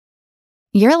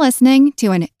You're listening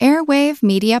to an Airwave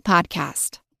Media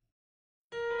Podcast.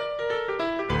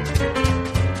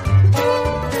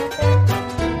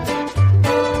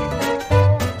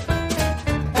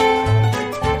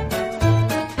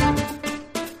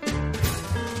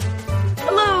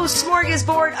 Hello,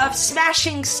 smorgasbord of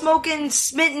smashing, smoking,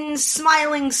 smitten,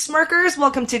 smiling smirkers.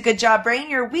 Welcome to Good Job Brain,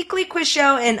 your weekly quiz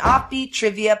show and offbeat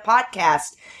trivia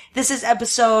podcast. This is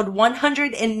episode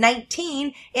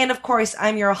 119, and of course,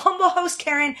 I'm your humble host,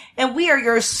 Karen, and we are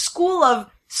your school of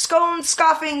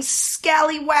scone-scoffing,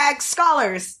 scallywag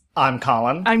scholars. I'm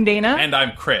Colin. I'm Dana. And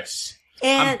I'm Chris.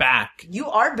 And I'm back.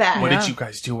 You are back. What did you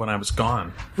guys do when I was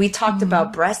gone? We talked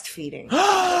about breastfeeding,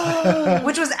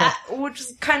 which was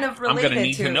kind of related. I'm going to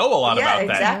need to know a lot about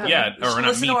that. Exactly. Yeah, You should or not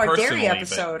listen me to our personally, dairy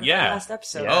episode. but yeah. Last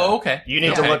episode. Yeah. Oh, okay. You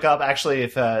need to look up, actually,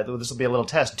 if this will be a little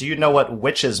test. Do you know what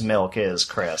witch's milk is,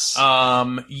 Chris?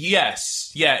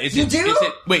 Yes. Yeah. Is You it? do? Is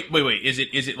it? Wait.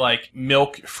 Is it like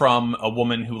milk from a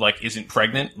woman who like isn't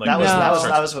pregnant? Like that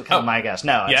was No. kind of my guess.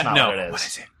 No, Yeah. that's not No. what it is. What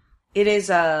is it? It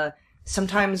is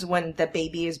sometimes when the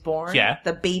baby is born, Yeah.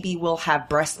 the baby will have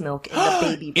breast milk in the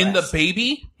baby breast. In the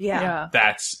baby? Yeah.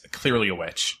 That's clearly a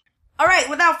witch. All right,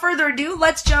 without further ado,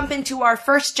 let's jump into our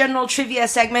first general trivia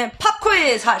segment, Pop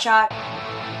Quiz Hotshot.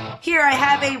 Here I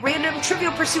have a random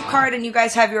Trivial Pursuit card, and you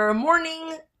guys have your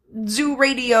morning zoo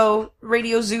radio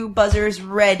zoo buzzers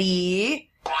ready.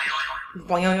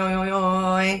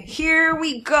 Here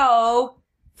we go.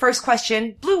 First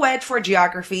question, Blue Wedge for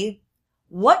geography.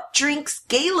 What drink's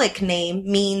Gaelic name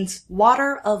means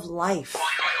water of life?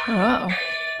 Oh.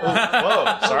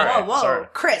 Whoa, sorry. Whoa. Sorry.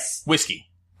 Chris. Whiskey.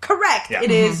 Correct. Yeah.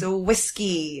 It is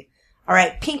whiskey. All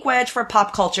right. Pink Wedge for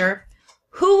pop culture.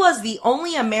 Who was the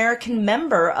only American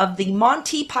member of the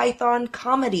Monty Python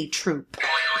comedy troupe?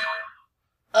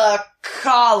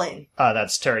 Colin.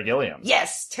 That's Terry Gilliam.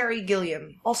 Yes, Terry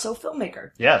Gilliam. Also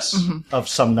filmmaker. Yes, of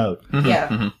some note.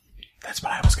 Yeah. That's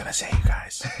what I was gonna say, you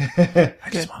guys. I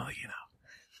just want to let you know.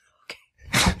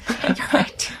 You're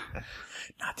right.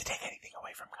 Not to take anything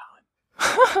away from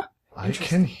Colin. I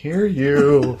can hear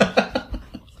you.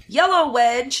 Yellow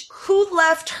Wedge. Who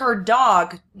left her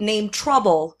dog named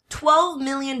Trouble $12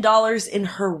 million in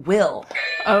her will?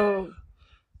 Oh.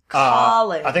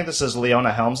 Colin. I think this is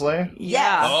Leona Helmsley.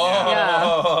 Yes.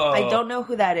 Oh. I don't know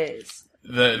who that is.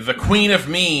 The Queen of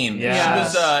Mean.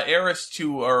 Yes. She was heiress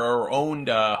to or owned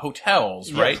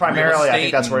hotels, right? Yeah, primarily, Real I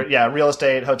think that's estate where, real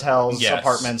estate, hotels, Yes.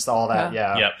 apartments, all that.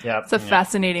 Yeah. Yeah. Yep. It's a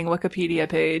fascinating Wikipedia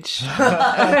page.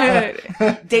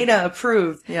 Dana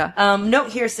approved. Yeah.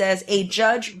 Note here says a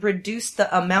judge reduced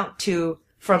the amount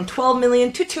from 12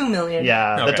 million to 2 million.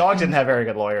 Yeah, the Okay. dog didn't have very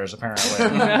good lawyers,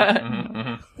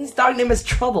 apparently. His dog name is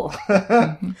Trouble.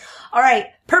 All right.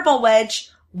 Purple Wedge.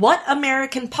 What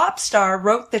American pop star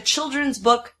wrote the children's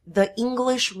book, The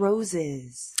English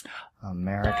Roses?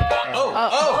 American.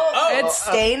 It's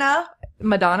Dana?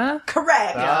 Madonna?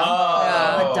 Correct.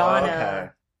 Madonna. Okay.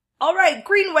 All right.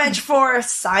 Green Wedge for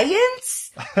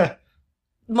science.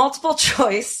 Multiple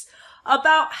choice.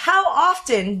 About how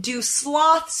often do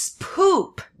sloths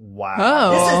poop?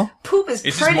 Wow. Poop is Is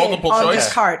this printed multiple on choice?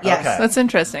 this card. Yes. Okay. That's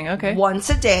interesting. Okay. Once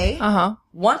a day, Uh-huh.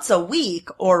 once a week,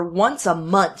 or once a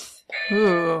month.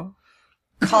 Ooh.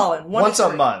 Colin, Once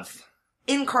a month.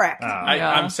 Incorrect.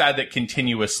 Yeah. I'm sad that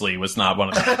continuously was not one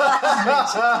of them.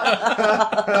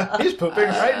 He's pooping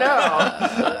right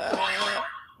now.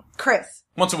 Chris,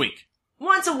 Once a week.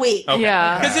 once a week. Okay.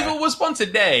 Yeah. Because if it was once a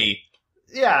day,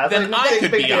 Yeah, Then like, I big-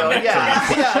 could big be on deal. that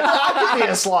Yeah, I could be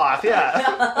a sloth.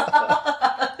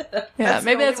 Yeah, Yeah,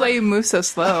 maybe that's why you move so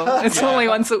slow. It's only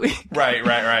once a week. right.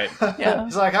 Yeah.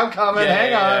 he's like, I'm coming. Yeah,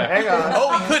 hang yeah, on. yeah.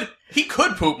 Oh, he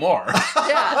could poop more,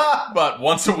 Yeah. but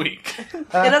once a week. It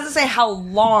doesn't say how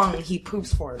long he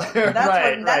poops for. Though. That's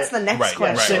Right, that's right. the next Right,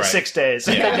 question. right. 6 days.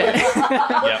 Yeah.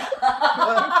 Yep.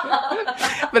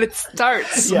 But it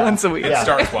starts Yeah. once a week. It Yeah.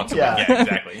 starts once a Yeah. week. Yeah,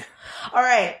 exactly. All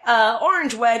right.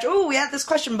 Orange Wedge. Oh, we had this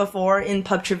question before in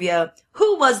pub trivia.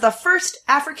 Who was the first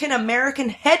African American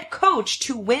head coach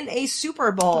to win a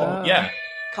Super Bowl? Yeah.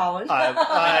 Colin. And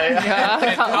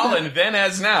Colin, then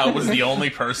as now, was the only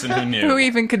person who knew. Who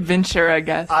even could venture, I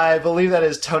guess. I believe that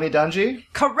is Tony Dungy.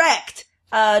 Correct.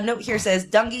 Note here says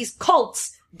Dungy's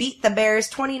Colts beat the Bears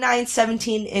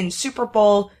 29-17 in Super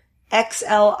Bowl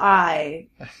XLI,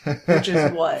 which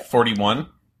is what? 41?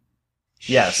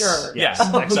 Yes. Sure. Yes.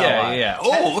 Yeah. XLY. Yeah.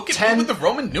 Oh, look at the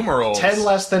Roman numerals. 10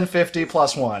 less than 50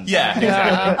 plus 1. Yeah,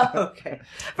 exactly. Okay.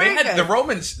 They Very had good. the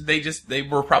Romans. They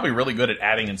were probably really good at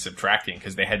adding and subtracting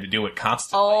because they had to do it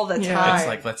constantly. All the Yeah. time. It's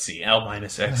like, let's see, L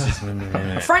minus X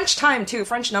is French time too.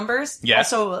 French numbers.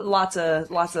 Yes. Also, lots of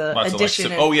Lots of, addition.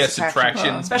 like, and oh yeah, subtraction.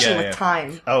 subtraction, especially yeah, with yeah.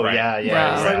 time. Oh, Right.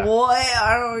 yeah. It's like, what?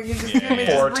 I don't know. You just, Yeah, yeah.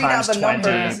 just 4 read out times the 20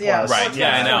 numbers. plus- Yeah. Right?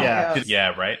 Yeah, I know. Yeah. Yeah,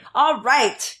 right. All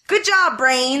right. Good job,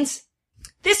 brains.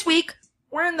 This week,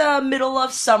 we're in the middle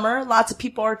of summer. Lots of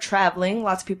people are traveling.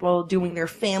 Lots of people doing their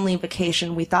family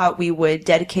vacation. We thought we would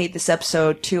dedicate this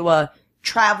episode to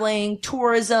traveling,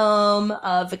 tourism,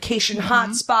 vacation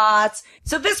hotspots.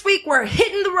 So this week, we're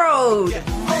hitting the road.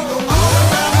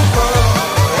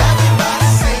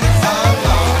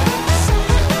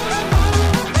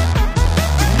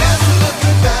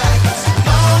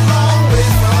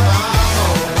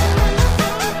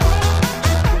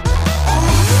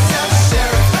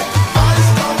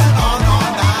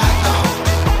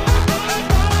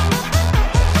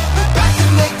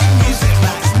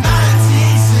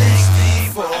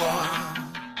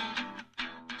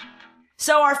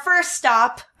 So our first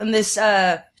stop in this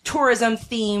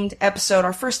tourism-themed episode,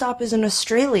 our first stop is in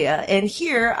Australia. And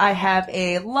here I have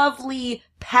a lovely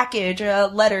package, a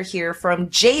letter here from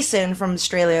Jason from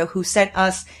Australia, who sent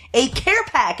us a care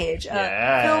package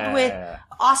filled with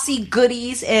Aussie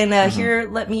goodies. And here,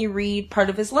 let me read part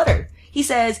of his letter. He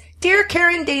says, "Dear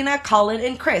Karen, Dana, Colin,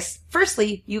 and Chris,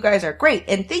 firstly, you guys are great,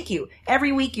 and thank you.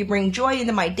 Every week you bring joy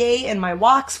into my day and my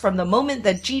walks from the moment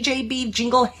the GJB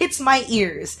jingle hits my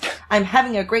ears. I'm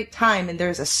having a great time, and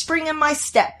there's a spring in my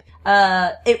step.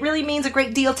 It really means a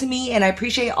great deal to me, and I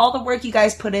appreciate all the work you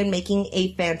guys put in making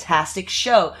a fantastic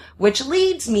show." Which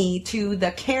leads me to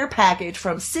the care package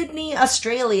from Sydney,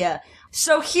 Australia.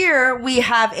 So here we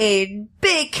have a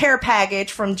big care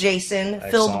package from Jason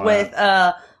filled Excellent. with,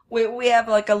 we have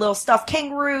like a little stuffed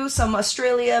kangaroo, some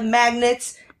Australia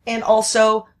magnets, and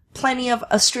also plenty of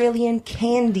Australian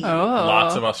candy.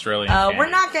 Lots of Australian. Candy. We're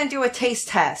not going to do a taste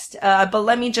test, but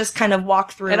let me just kind of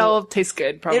walk through. It all tastes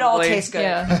good, probably. It all tastes good.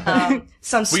 Yeah.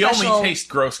 Some We special. only taste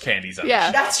gross candies. On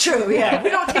Yeah. That's true. Yeah, we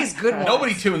don't taste good ones.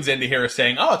 Nobody tunes in to hear us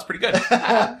saying, "Oh, it's pretty good."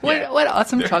 What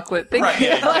awesome chocolate. Thank Right? you.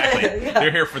 Yeah, exactly.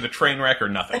 They're here for the train wreck or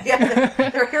nothing. Yeah,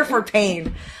 they're here for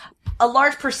pain. A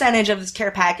large percentage of this care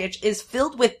package is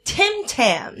filled with Tim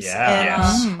Tams. Yeah. And,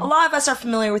 Yes. a lot of us are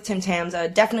familiar with Tim Tams.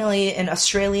 Definitely an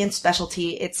Australian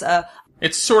specialty. It's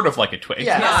It's sort of like a twist.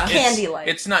 Yeah. Not candy-like.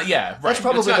 It's not. Yeah, right. That's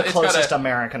probably It's not- the it's got closest a-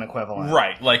 American equivalent.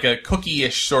 Right, like a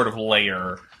cookie-ish sort of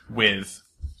layer with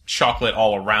chocolate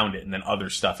all around it and then other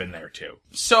stuff in there too.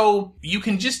 So you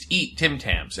can just eat Tim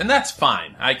Tams, and that's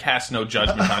fine. I cast no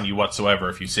judgment on you whatsoever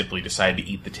if you simply decide to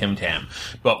eat the Tim Tam.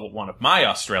 But what one of my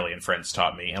Australian friends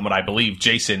taught me, and what I believe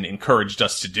Jason encouraged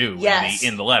us to do Yes.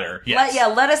 in the letter, yes,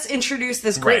 let us introduce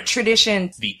this great Right.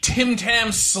 tradition. the Tim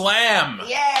Tam Slam.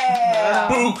 Yeah!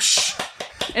 Boosh!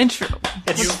 Intro.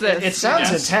 What's this? It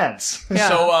sounds Yes. intense. Yeah.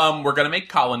 So we're gonna make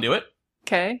Colin do it.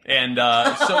 Okay. And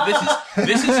so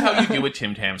this is how you do a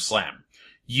Tim Tam Slam.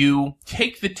 You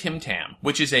take the Tim Tam,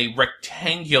 which is a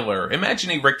rectangular,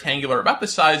 imagine a rectangular, about the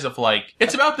size of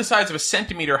it's about the size of a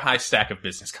centimeter high stack of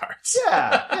business cards.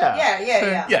 Yeah, yeah.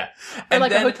 Yeah. Yeah. Or And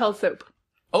like then, a hotel soap.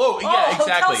 Oh, yeah,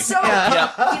 exactly. Hotel soap. Yeah.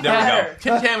 Yep, there we Better. go.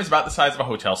 Tim Tam is about the size of a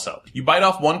hotel soap. You bite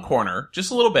off one corner, just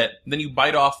a little bit, then you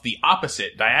bite off the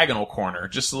opposite diagonal corner,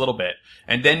 just a little bit,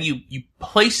 and then you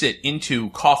place it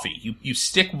into coffee. You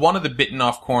stick one of the bitten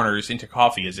off corners into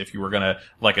coffee as if you were gonna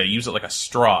use it like a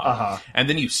straw. And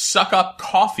then you suck up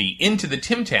coffee into the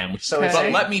Tim Tam. So it's but a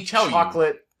let me tell you,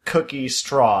 chocolate cookie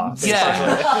straw.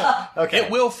 Yeah. Okay.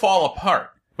 it will fall apart.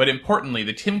 But importantly,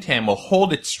 the Tim Tam will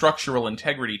hold its structural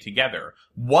integrity together.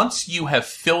 Once you have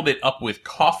filled it up with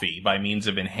coffee by means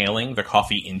of inhaling the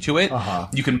coffee into it,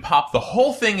 you can pop the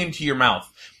whole thing into your mouth.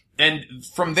 And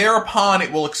from thereupon,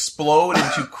 it will explode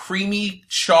into creamy,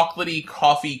 chocolatey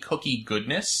coffee cookie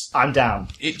goodness. I'm down.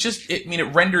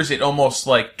 It renders it almost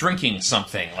like drinking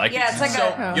something. Yeah, it's like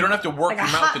so you don't have to work like a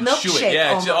your mouth hot and chew it. milkshake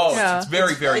Yeah, almost. it's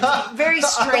very, very good. Very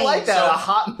strange. I like that. So- a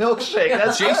hot milkshake.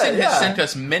 That's Jason good, has yeah. sent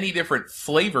us many different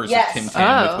flavors Yes. of Tim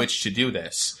Tam Oh. with which to do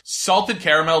this. Salted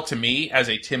caramel to me, as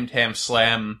a Tim Tam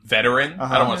Slam veteran,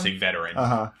 I don't want to say veteran,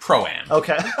 pro-am,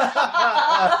 Okay.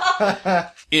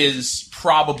 is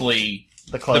probably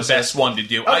The the closest. best one to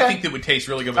do. I Okay. think that would taste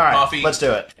really good with All right, coffee. let's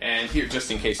do it. And here,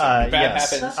 just in case something bad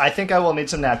Yes. happens. I think I will need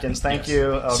some napkins. Thank you.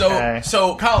 Okay.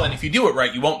 So Colin, if you do it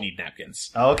right, you won't need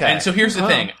napkins. Okay. And so here's the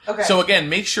thing. Okay. So again,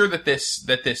 make sure that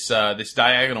this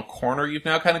diagonal corner you've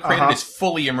now kind of created is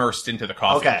fully immersed into the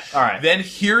coffee. Okay. All right. Then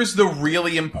here's the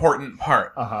really important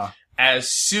part. as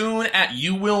soon as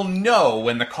you will know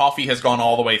when the coffee has gone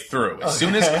all the way through. As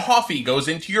soon as coffee goes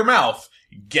into your mouth,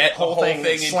 get the whole thing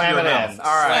into slam your it mouth. In. All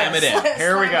right. Slam it in.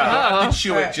 Here we go. You don't have to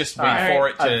chew it, just wait for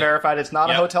it to... I've verified it's not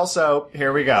a hotel soap.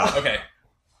 Here we go. Okay.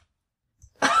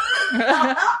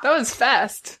 That was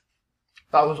fast.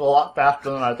 That was a lot faster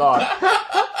than I thought.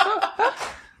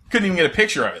 Couldn't even get a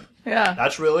picture of it. Yeah.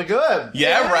 That's really good.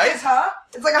 Yeah, It right? is, huh?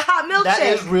 It's like a hot milkshake. That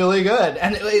is really good.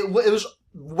 And it was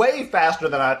way faster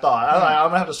than I thought. I'm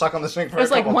going to have to suck on this thing for It was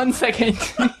a like couple. 1 second.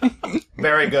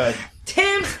 Very good.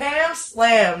 Tim Tam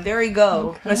Slam. There you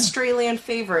go. An Australian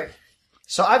favorite.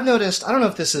 So I've noticed, I don't know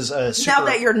if this is a super... Now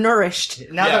that you're nourished.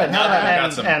 Now that I got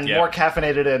I'm some, more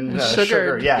caffeinated and sugar.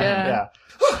 Sugared, Yeah.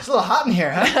 It's a little hot in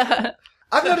here, huh?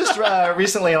 I've noticed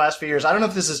recently in the last few years, I don't know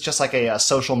if this is just like a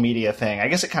social media thing. I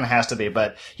guess it kind of has to be,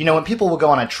 but, when people will go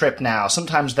on a trip now,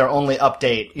 sometimes their only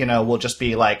update, will just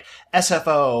be like,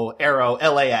 SFO, Aero,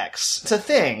 LAX. It's a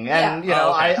thing. And,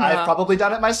 I've probably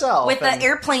done it myself. With the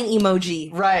airplane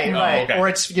emoji. Right. Okay. Or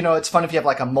it's, it's fun if you have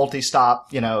like a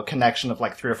multi-stop, connection of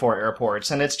like 3 or 4 airports.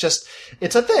 And it's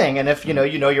a thing. And if, you know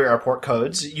your airport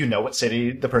codes, you know what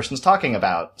city the person's talking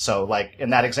about. So like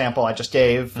in that example I just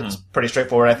gave, it's pretty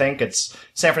straightforward, I think. It's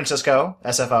San Francisco,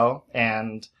 SFO,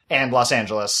 and Los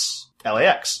Angeles,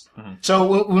 LAX.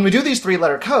 So when we do these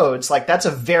 3-letter codes, like that's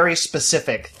a very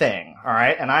specific thing, all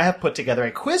right? And I have put together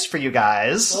a quiz for you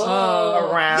guys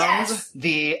around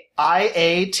the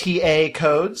IATA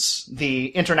codes, the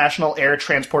International Air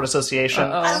Transport Association.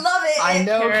 I love it. I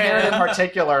know Karen in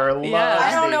particular loves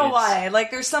I don't know these. why.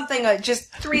 Like, there's something,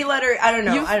 just 3-letter, I don't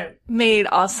know. You've made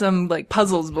awesome like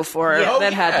puzzles before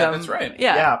that had them. That's right.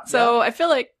 Yeah. So I feel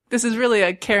like this is really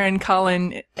a Karen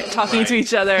Colin talking to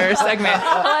each other segment.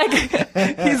 Like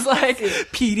he's like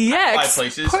PDX. 5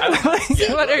 places.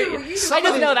 What are you? I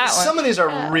just know that one. Some of these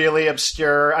are really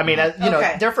obscure. I mean,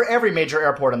 they're for every major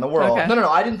airport in the world. Okay. No,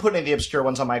 I didn't put any of the obscure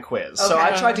ones on my quiz. So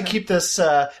I tried to keep this,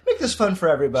 make this fun for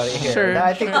everybody here. Sure, And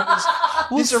I think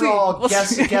these are all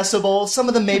guessable. Some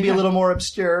of them may be a little more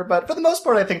obscure, but for the most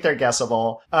part, I think they're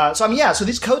guessable. So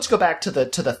these codes go back to the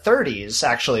 30s,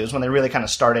 actually, was when they really kind of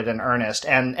started in earnest.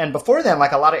 And before then,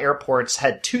 like a lot of airports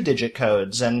had 2-digit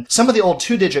codes, and some of the old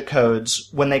 2-digit codes,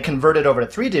 when they converted over to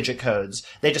 3-digit codes,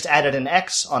 they just added an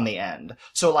X on the end.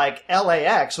 So like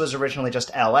LAX was originally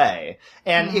just LA.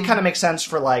 And it kind of makes sense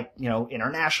for like,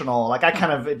 international. Like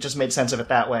it just made sense of it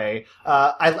that way.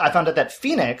 I found out that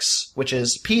Phoenix, which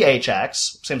is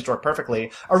PHX, seems to work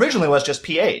perfectly, originally was just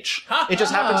PH. It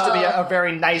just happens to be a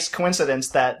very nice coincidence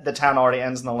that the town already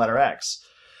ends in the letter X.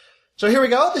 So here we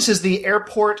go. This is the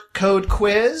airport code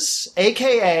quiz,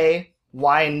 aka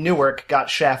why Newark got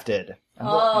shafted. And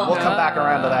we'll come back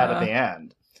around to that at the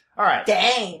end. All right.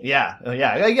 Dang. Yeah.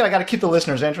 I got to keep the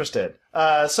listeners interested.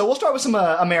 So we'll start with some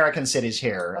American cities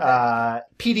here.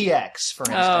 PDX, for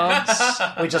instance.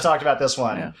 We just talked about this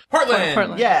one. Yeah.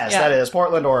 Portland. Yes, that is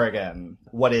Portland, Oregon.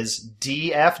 What is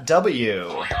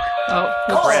DFW?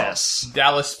 Chris.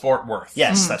 Dallas, Fort Worth.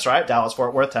 Yes, that's right. Dallas,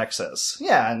 Fort Worth, Texas.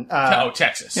 Yeah. And,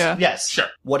 Texas. Yeah. yes. Sure.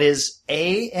 What is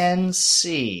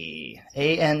ANC?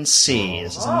 ANC.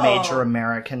 This is a major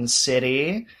American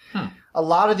city. A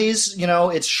lot of these,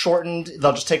 it's shortened.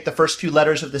 They'll just take the first few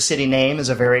letters of the city name is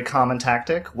a very common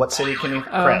tactic. What city can you,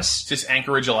 Chris? Is this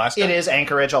Anchorage, Alaska? It is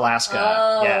Anchorage,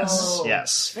 Alaska.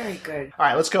 Yes. Very good. All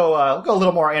right, let's go a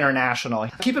little more international.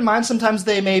 Keep in mind, sometimes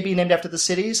they may be named after the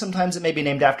city. Sometimes it may be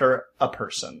named after a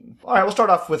person. All right, we'll start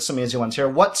off with some easy ones here.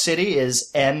 What city is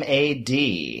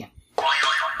MAD?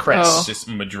 Chris. Is this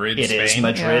Madrid, It Spain? is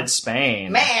Madrid,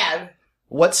 Spain. Man.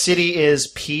 What city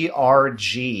is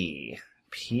PRG?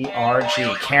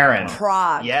 PRG. Karen.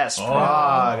 Prague. Yes,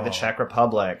 Prague, the Czech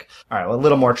Republic. All right, well, a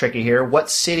little more tricky here. What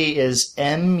city is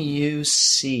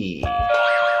MUC?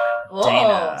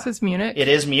 Dana. This is Munich. It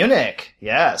is Munich.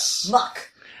 Yes.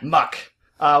 Muck.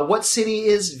 What city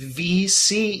is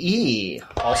VCE?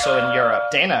 Also in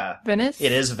Europe. Dana. Venice.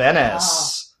 It is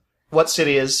Venice. What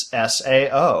city is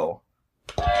SAO?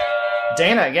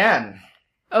 Dana again.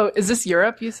 Oh, is this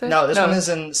Europe, you said? No, this one is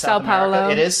in South Sao America. Paulo.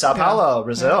 It is Sao Paulo,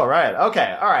 Brazil, right.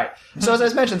 Okay, all right. So as I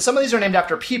mentioned, some of these are named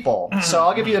after people. So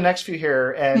I'll give you the next few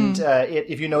here, and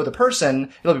if you know the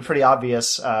person, it'll be pretty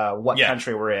obvious what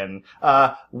country we're in.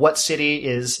 What city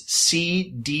is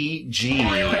CDG?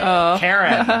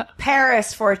 Karen.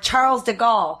 Paris for Charles de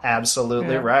Gaulle.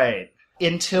 Absolutely right.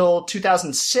 Until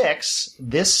 2006,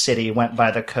 this city went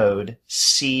by the code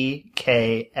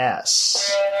CKS.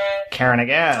 Karen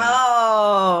again.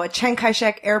 Oh, Chiang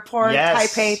Kai-shek Airport,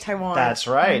 Yes. Taipei, Taiwan. That's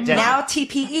right. Now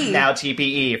TPE. Now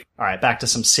TPE. All right, back to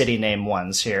some city name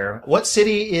ones here. What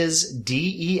city is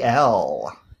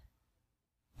DEL?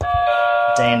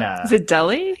 Dana. Is it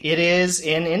Delhi? It is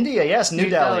in India, yes, New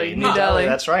Delhi. New Delhi.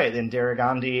 That's right, Indira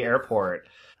Gandhi Airport.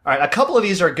 All right, a couple of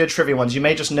these are good trivia ones. You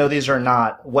may just know these or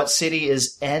not. What city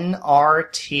is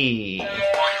NRT?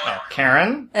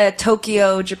 Karen?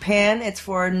 Tokyo, Japan. It's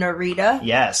for Narita.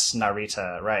 Yes,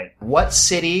 Narita, right. What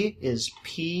city is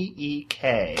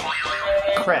PEK?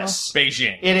 Chris?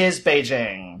 Beijing. It is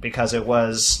Beijing, because it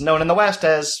was known in the West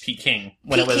as Peking.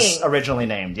 when it was Peking. originally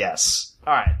named, yes.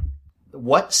 All right.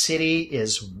 What city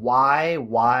is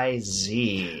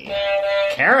YYZ?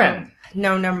 Karen?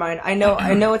 No, never mind. I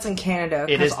know it's in Canada.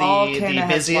 It is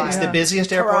the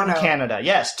busiest airport in Canada.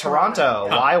 Yes, Toronto.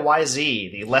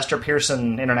 YYZ, the Lester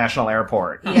Pearson International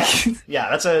Airport. Yeah. Yeah,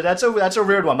 that's a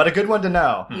weird one, but a good one to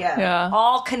know. Yeah.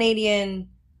 All Canadian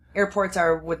airports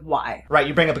are with Y. Right,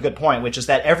 you bring up a good point, which is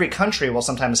that every country will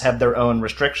sometimes have their own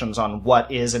restrictions on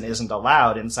what is and isn't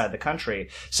allowed inside the country.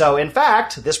 So, in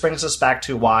fact, this brings us back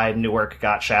to why Newark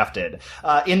got shafted.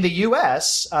 In the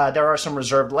U.S., there are some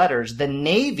reserved letters. The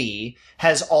Navy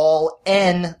has all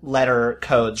N letter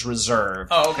codes reserved.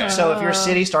 Oh, okay. So if your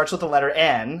city starts with the letter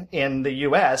N in the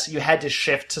U.S., you had to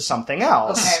shift to something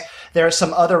else. Okay. There are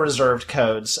some other reserved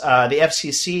codes. The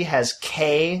FCC has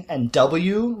K and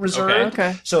W reserved.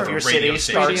 Okay. So if For your radio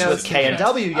city starts stations. with K and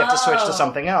W, you have to switch to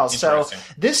something else. So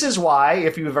Interesting. this is why,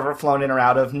 if you've ever flown in or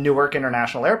out of Newark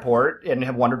International Airport and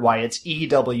have wondered why it's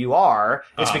EWR,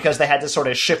 it's because they had to sort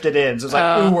of shift it in. So it's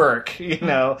like Newark,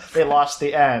 they lost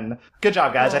the N. Good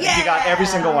job, guys. I think you got every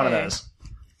single one of those.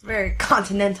 Very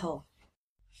continental.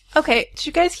 Okay, did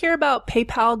you guys hear about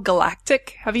PayPal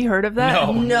Galactic? Have you heard of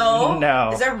that? No.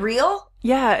 No. Is that real?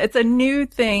 Yeah, it's a new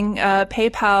thing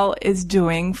PayPal is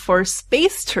doing for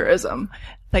space tourism.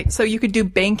 Like, so you could do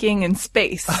banking in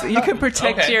space. You could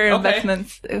protect Okay, your okay.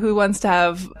 investments. Who wants to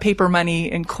have paper money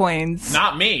and coins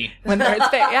Not me. when they're in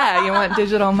space? Yeah, you want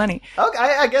digital money. Okay,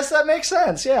 I guess that makes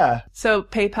sense, yeah. So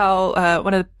PayPal,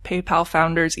 one of the PayPal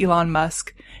founders, Elon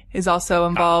Musk, is also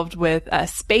involved with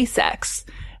SpaceX,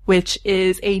 which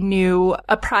is a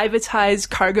privatized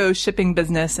cargo shipping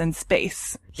business in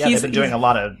space. Yeah, they've been doing a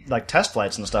lot of, test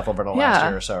flights and stuff over the last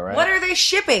year or so, right? What are they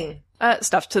shipping?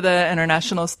 Stuff to the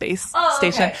International Space Oh,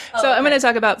 Station. okay. Oh, So I'm okay. going to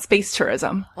talk about space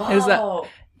tourism. Is that Oh.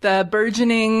 the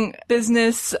burgeoning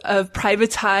business of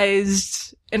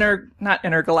privatized not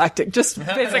intergalactic, just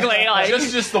basically like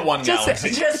just the one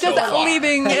galaxy. just so far.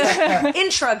 leaving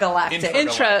Intragalactic.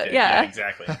 Intragalactic. yeah.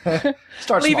 Exactly.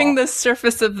 Start leaving small. the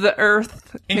surface of the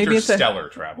Earth. Maybe it's Interstellar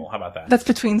travel. How about that? that's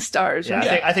between stars. Yeah,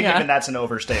 Right? I think even that's an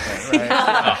overstatement,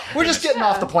 right? We're just getting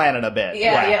off the planet a bit.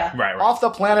 Yeah. Right. Off the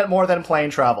planet more than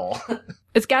plane travel.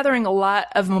 It's gathering a lot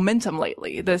of momentum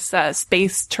lately, this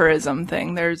space tourism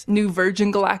thing. There's New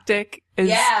Virgin Galactic.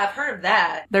 Yeah, I've heard of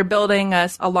that. They're building a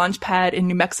launch pad in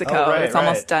New Mexico. Oh, right, it's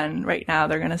almost right. done right now.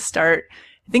 They're going to start,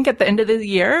 I think at the end of the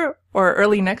year or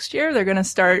early next year, they're going to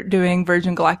start doing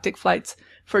Virgin Galactic flights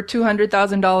for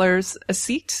 $200,000 a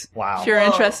seat. Wow. If you're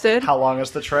interested. How long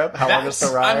is the trip? How long is the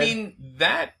ride? I mean,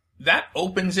 that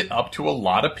opens it up to a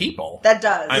lot of people. That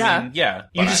does. I mean, yeah.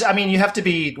 you have to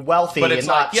be wealthy But and it's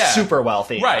not like, yeah. super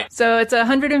wealthy. Right. So it's a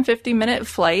 150-minute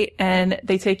flight, and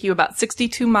they take you about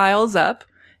 62 miles up,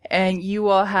 and you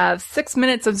will have 6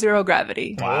 minutes of zero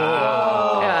gravity.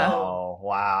 Wow. Yeah. Oh,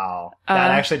 wow.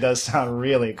 That actually does sound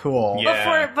really cool.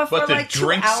 Yeah. But for the like 2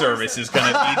 drink hours- service is going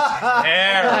to be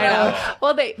terrible. I know.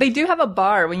 Well, they do have a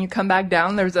bar when you come back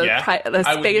down. There's a, Yeah, I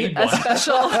would need a one.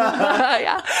 special,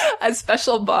 a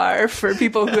special bar for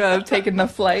people who have taken the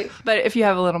flight. But if you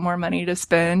have a little more money to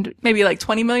spend, maybe like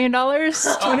 $20 million, a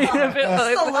little bit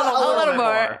more.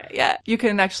 more. Yeah, you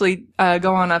can actually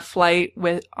go on a flight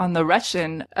on the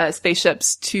Russian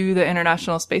spaceships to the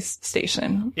International Space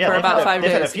Station for they've about had 5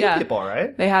 they've days. had a few people,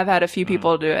 right? They have had a few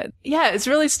people do it. Yeah, it's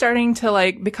really starting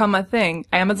to become a thing.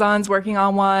 Amazon's working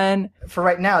on one. For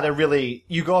right now,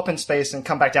 you go up in space and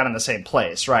come back down in the same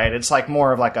place, right? It's like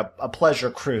more of like a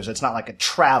pleasure cruise. It's not like a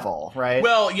travel, right?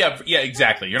 Well, yeah,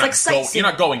 exactly. You're like sightseeing.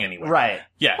 you're not going anywhere. Right.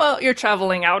 Yeah. Well, you're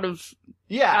traveling out of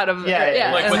Yeah.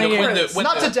 yeah. like and when then the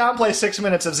Not to downplay 6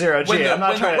 minutes of zero G. when the, I'm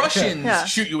not when trying the to. Russians Yeah.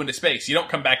 shoot you into space, you don't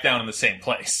come back down in the same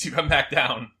place. You come back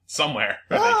down somewhere.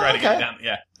 They Oh, try to get okay. down.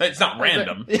 Yeah, it's not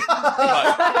random.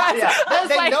 yeah,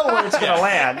 they like- know where it's going to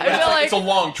land. But it's, feel like, it's a like-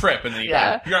 long trip, and then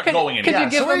Yeah. you're not going Could anywhere. you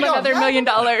give so where them you another going? $1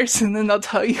 million and then they'll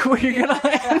tell you where you're gonna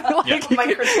land?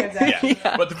 Microtransaction.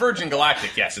 Yeah. But the Virgin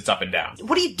Galactic, yes, it's up and down.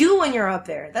 What do you do when you're up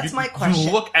there? That's my question.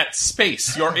 You look at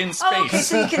space. You're in space. Oh, okay,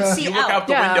 so you can see You look out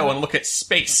the Yeah. window and look at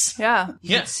space. Yeah. You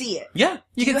Yeah. can see it. Yeah.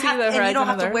 You can see have, the and horizon. you don't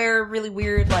have of to there. wear really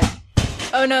weird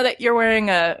Oh no, that you're wearing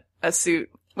a suit.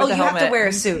 With Oh, a you have to helmet. wear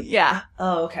a suit. Yeah.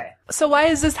 Oh, okay. So why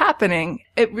is this happening?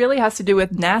 It really has to do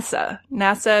with NASA.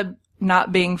 NASA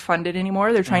not being funded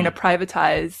anymore. They're trying to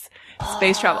privatize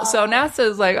space travel. So NASA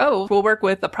is like, oh, we'll work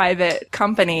with a private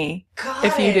company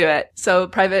if you do it. So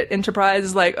private enterprise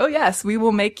is like, oh yes, we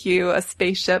will make you a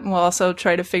spaceship, and we'll also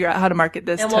try to figure out how to market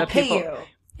this to people. And we'll pay you.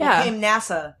 Yeah. We'll pay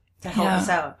NASA to help us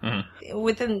out.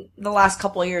 Within the last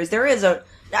couple of years, there is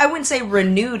I wouldn't say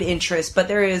renewed interest, but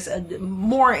there is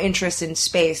more interest in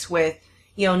space with,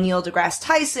 Neil deGrasse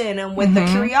Tyson and with the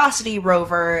Curiosity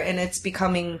rover, and it's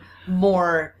becoming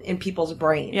more in people's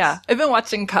brains. Yeah. I've been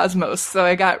watching Cosmos, so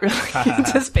I got really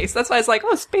into space. That's why I was like,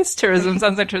 oh, space tourism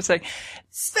sounds interesting.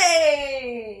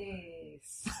 Space!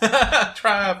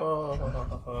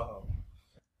 Travel.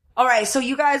 All right, so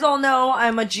you guys all know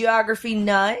I'm a geography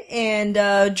nut, and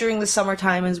during the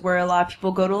summertime is where a lot of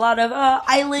people go to a lot of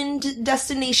island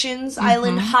destinations,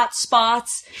 island hot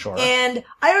spots. Sure. And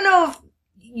I don't know if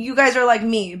you guys are like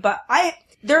me, but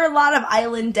there are a lot of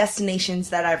island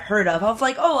destinations that I've heard of. I was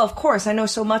like, oh, of course, I know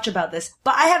so much about this,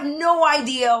 but I have no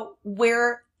idea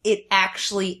where it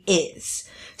actually is.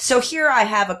 So here I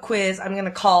have a quiz I'm going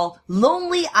to call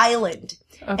Lonely Island.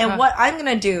 Okay. And what I'm going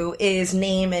to do is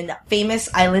name a famous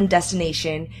island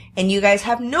destination, and you guys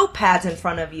have notepads in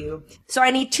front of you. So I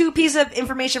need 2 pieces of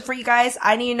information for you guys.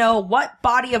 I need to know what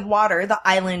body of water the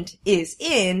island is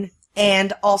in,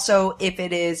 and also if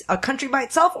it is a country by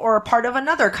itself or a part of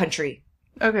another country.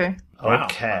 Okay. Wow.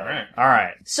 Okay. All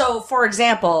right. So, for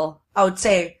example, I would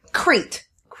say Crete.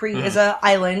 Crete is an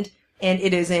island, and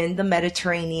it is in the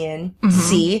Mediterranean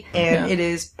Sea, and it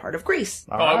is part of Greece.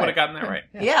 I would have gotten that right.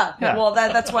 Yeah. Well,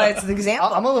 that's why it's an example.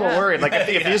 I'm a little worried. Like,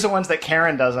 if these are ones that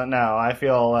Karen doesn't know, I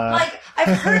feel... Like,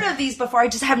 I've heard of these before. I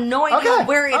just have no idea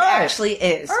where it actually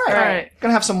is. All right.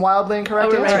 Gonna have some wildly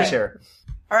incorrect answers here.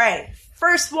 All right.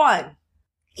 First one.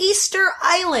 Easter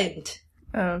Island.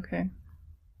 Oh, okay.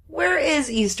 Where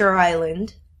is Easter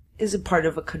Island? Is it part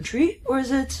of a country, or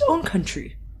is it its own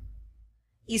country?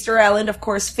 Easter Island, of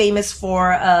course, famous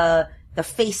for the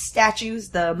face statues,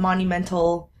 the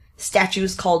monumental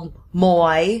statues called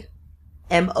Moai,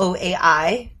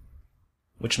 M-O-A-I.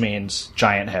 Which means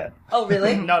giant head. Oh,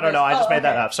 really? No, I just made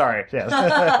that up. Sorry.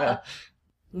 Yes.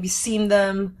 We've seen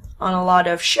them on a lot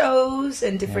of shows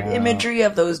and different imagery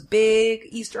of those big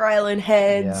Easter Island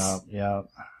heads. Yeah.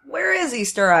 Where is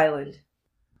Easter Island?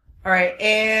 All right,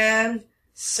 answers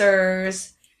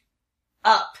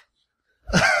up.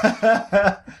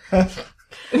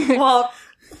 Well,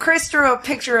 Chris drew a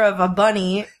picture of a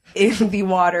bunny in the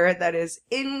water. That is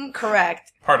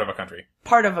incorrect. Part of a country.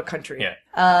 Part of a country.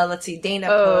 Yeah. Let's see. Dana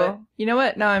put... You know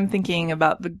what? Now I'm thinking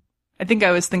about I think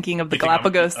I was thinking of the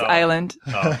Galapagos Island.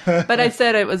 Oh. But I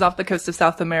said it was off the coast of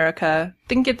South America. I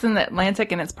think it's in the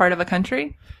Atlantic and it's part of a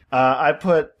country. I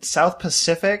put South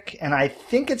Pacific, and I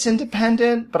think it's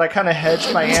independent, but I kind of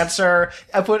hedged my answer.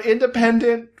 I put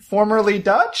independent, formerly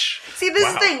Dutch. See, this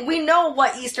is the thing. We know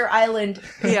what Easter Island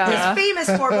is famous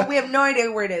for, but we have no idea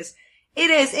where it is. It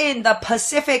is in the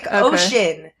Pacific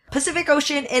Ocean. Pacific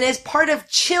Ocean, and is part of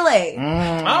Chile.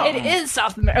 It is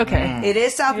South America. Okay. It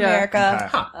is South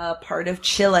America, part of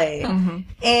Chile.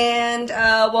 And,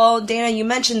 well, Dana, you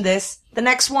mentioned this. The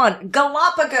next one,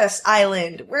 Galapagos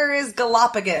Island. Where is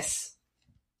Galapagos?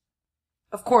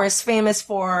 Of course, famous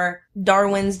for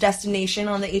Darwin's destination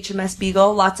on the HMS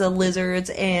Beagle. Lots of lizards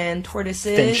and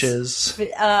tortoises. Finches.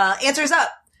 Answers up.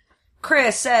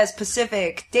 Chris says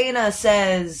Pacific. Dana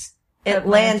says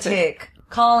Atlantic.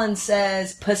 Colin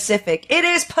says Pacific. It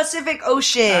is Pacific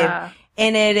Ocean.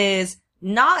 And it is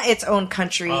not its own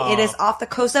country. It is off the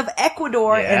coast of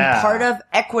Ecuador and part of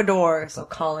Ecuador. So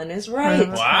Colin is right.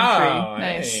 Wow.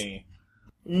 Nice. Hey.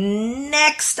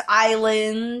 Next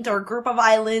island or group of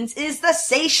islands is the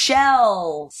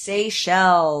Seychelles.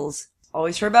 Seychelles.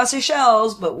 Always heard about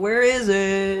Seychelles, but where is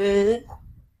it?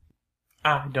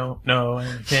 I don't know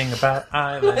anything about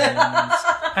islands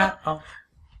at all.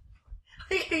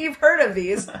 You've heard of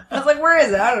these. I was like, where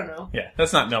is it? I don't know. Yeah,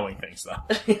 that's not knowing things, though.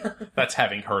 That's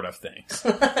having heard of things.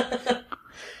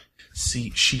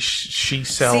 She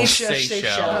sells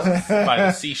Seychelles by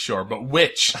the seashore, but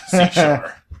which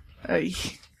seashore?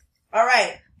 All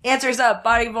right. Answers up.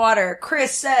 Body of water.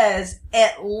 Chris says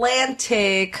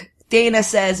Atlantic. Dana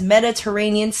says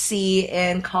Mediterranean Sea.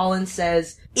 And Colin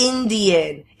says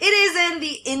Indian. It is in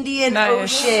the Indian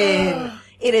Ocean.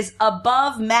 It is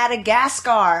above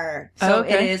Madagascar. So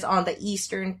it is on the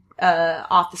eastern,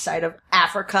 off the side of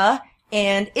Africa.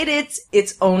 And it is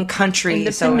its own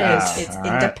country. So it's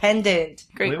independent.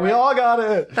 Great. We all got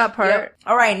it. That part. Yep.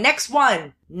 All right. Next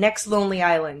one. Next lonely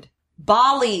island.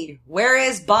 Bali. Where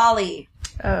is Bali?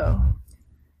 Oh.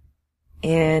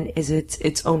 And is it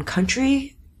its own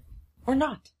country or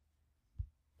not?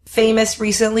 Famous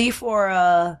recently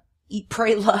for Eat,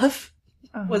 Pray, Love.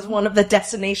 was one of the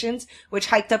destinations, which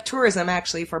hiked up tourism,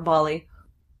 actually, for Bali.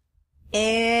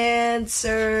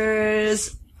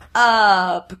 Answers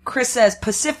up. Chris says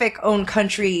Pacific owned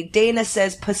country. Dana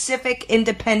says Pacific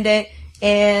independent.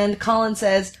 And Colin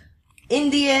says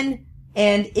Indian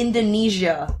and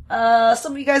Indonesia.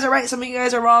 Some of you guys are right, some of you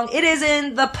guys are wrong. It is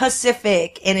in the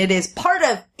Pacific, and it is part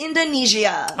of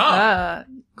Indonesia.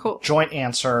 Cool. Joint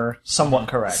answer, somewhat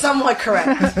correct. Somewhat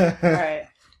correct. Alright.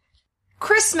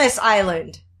 Christmas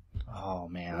Island. Oh,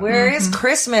 man. Where is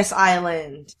Christmas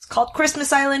Island? It's called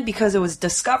Christmas Island because it was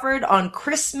discovered on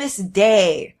Christmas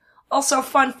Day. Also,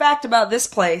 fun fact about this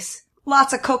place.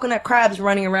 Lots of coconut crabs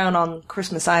running around on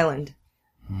Christmas Island.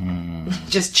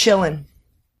 Just chilling.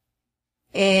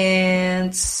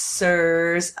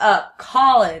 Answers up.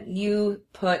 Colin, you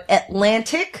put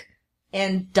Atlantic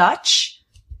and Dutch.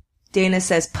 Dana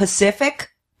says Pacific,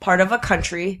 part of a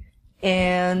country.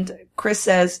 And Chris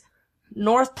says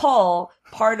North Pole,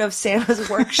 part of Santa's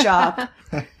workshop.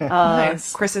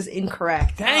 Nice. Chris is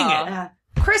incorrect. Dang it.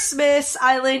 Christmas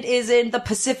Island is in the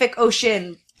Pacific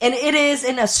Ocean, and it is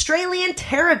in Australian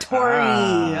territory.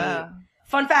 Yeah.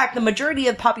 Fun fact, the majority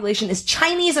of the population is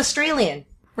Chinese Australian.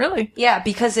 Really? Yeah,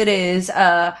 because it is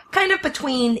kind of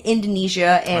between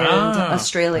Indonesia and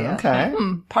Australia. Okay.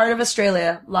 Part of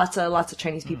Australia, lots of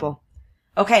Chinese people.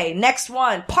 Okay, next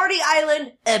one. Party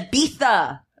Island,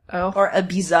 Ibiza. Oh. Or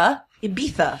Ibiza.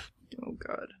 Ibiza. Oh,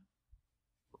 God.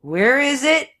 Where is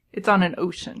it? It's on an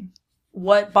ocean.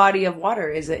 What body of water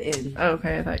is it in? Oh,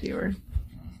 okay, I thought you were...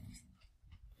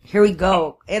 Here we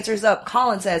go. Answers up.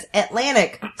 Colin says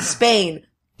Atlantic, Spain.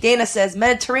 Dana says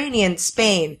Mediterranean,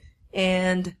 Spain.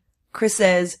 And Chris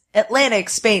says Atlantic,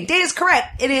 Spain. Dana's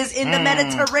correct. It is in the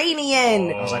Mediterranean.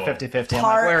 It was like 50-50. I'm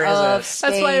Part like, where of is it?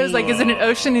 Spain. That's why I was like, is it an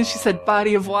ocean? And she said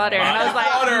body of water. And I was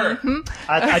like, Water.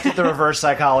 I did the reverse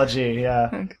psychology,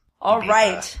 yeah. All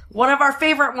right. One of our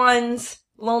favorite ones,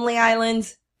 Lonely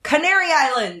Islands, Canary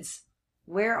Islands.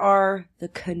 Where are the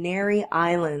Canary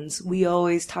Islands? We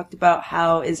always talked about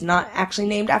how it's not actually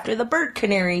named after the bird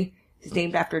canary. It's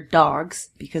named after dogs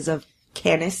because of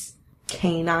canis,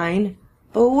 canine.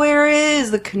 But where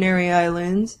is the Canary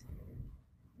Islands?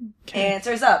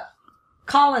 Answers up.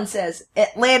 Colin says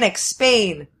Atlantic,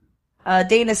 Spain.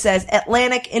 Dana says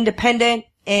Atlantic, independent.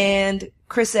 And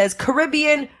Chris says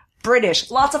Caribbean, British.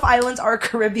 Lots of islands are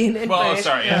Caribbean and British.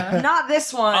 Sorry, yeah. Not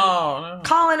this one. Oh, no.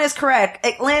 Colin is correct.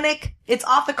 Atlantic, it's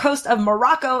off the coast of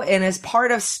Morocco and is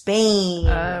part of Spain.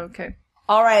 okay.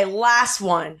 All right, last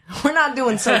one. We're not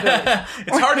doing so good.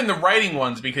 It's hard in the writing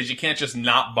ones because you can't just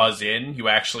not buzz in. You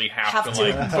actually have to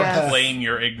guess. proclaim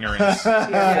your ignorance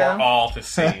for all to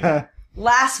see.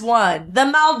 Last one. The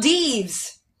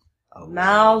Maldives.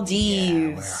 Maldives.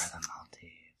 Yeah, where are the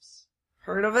Maldives?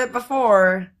 Heard of it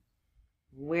before.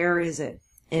 Where is it?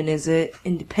 And is it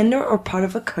independent or part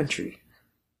of a country?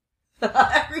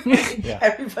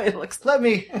 Everybody looks. Let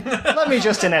me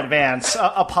just in advance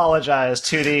apologize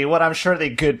to what I'm sure the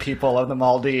good people of the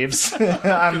Maldives.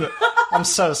 I'm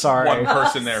so sorry. One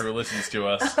person there who listens to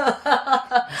us. It's like,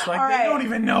 All they right. don't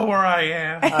even know where I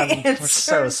am. We're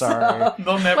so sorry.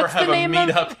 They'll never What's the have a name of-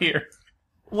 meetup here.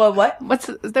 What?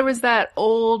 There was that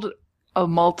old,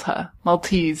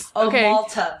 Maltese. Oh, Okay.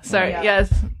 Malta. Sorry, Yeah.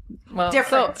 yes. Well,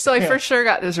 Different. So I for sure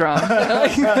got this wrong. All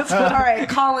right,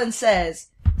 Colin says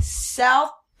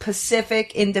South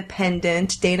Pacific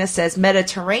independent. Dana says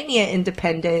Mediterranean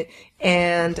independent.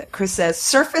 And Chris says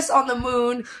surface on the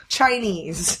moon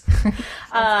Chinese.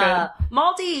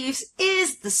 Maldives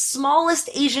is the smallest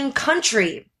Asian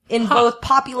country in both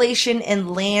population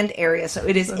and land area. So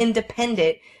it is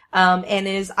independent. And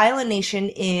it is island nation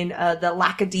in the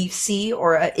Laccadive Sea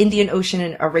or Indian Ocean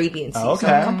and Arabian Sea. Okay.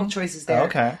 So a couple choices there.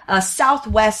 Okay.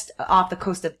 Southwest off the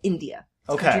coast of India. It's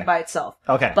a Okay. country by itself.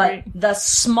 Okay. But the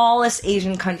smallest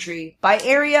Asian country by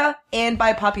area and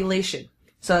by population.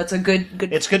 So it's a good.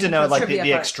 It's good to know like trivia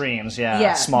the part. extremes, yeah.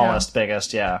 Yeah. Smallest,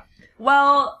 biggest, yeah.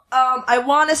 Well, I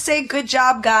want to say good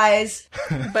job, guys,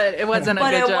 But it wasn't a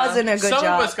but good it job. wasn't a good Some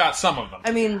job. of us got some of them.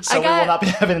 I mean, So we got- will not be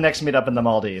having the next meetup in the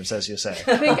Maldives, as you say.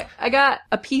 I think I got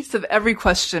a piece of every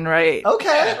question right.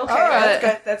 Okay. All right. that's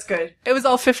good. That's good. It was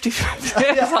all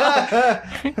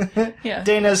 50-50. Yeah.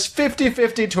 Dana's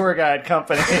 50-50 tour guide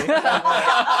company.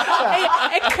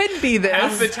 It could be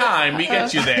Half the this. time, we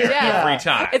get you there Yeah. every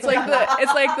time. It's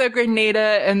like the Grenada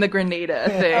and the Grenada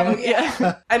thing.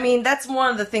 Yeah. I mean, that's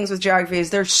one of the things with geography is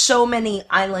there's so many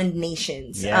island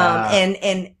nations, Yeah.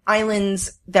 and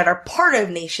islands that are part of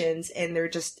nations, and they're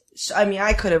just. I mean,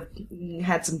 I could have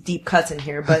had some deep cuts in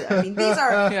here, but I mean, these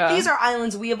are Yeah. these are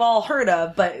islands we have all heard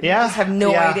of, but we Yeah. just have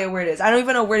no Yeah. idea where it is. I don't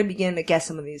even know where to begin to guess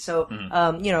some of these. So,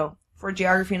 for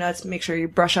geography nuts, make sure you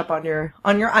brush up on your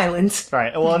islands.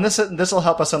 Right. Well, and this will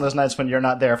help us on those nights when you're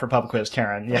not there for pub quiz,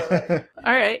 Karen. Yeah.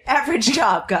 All right. Average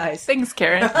job, guys. Thanks,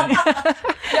 Karen. No,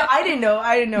 I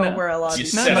didn't know we're allowed You to.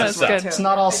 set no, us it's up. good. It's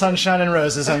not all sunshine and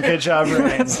roses on Good Job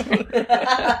Brains.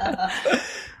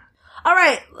 All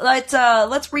right,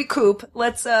 let's recoup.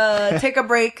 Let's take a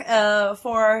break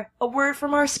for a word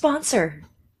from our sponsor.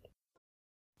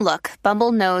 Look,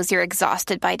 Bumble knows you're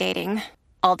exhausted by dating.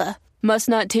 All the must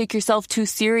not take yourself too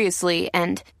seriously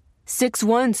and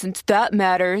 6'1" since that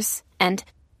matters. And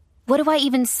what do I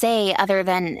even say other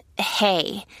than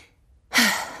hey?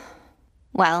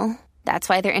 Well, that's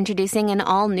why they're introducing an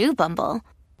all-new Bumble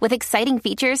with exciting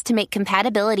features to make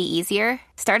compatibility easier,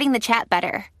 starting the chat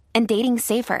better, and dating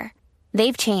safer.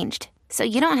 They've changed, so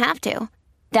you don't have to.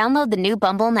 Download the new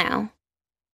Bumble now.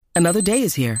 Another day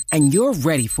is here, and you're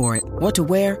ready for it. What to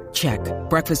wear? Check.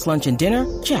 Breakfast, lunch, and dinner?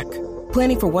 Check.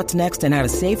 Planning for what's next and how to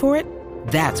save for it?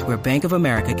 That's where Bank of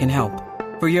America can help.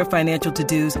 For your financial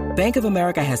to-dos, Bank of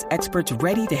America has experts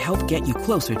ready to help get you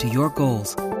closer to your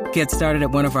goals. Get started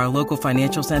at one of our local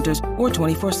financial centers or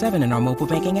 24/7 in our mobile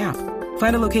banking app.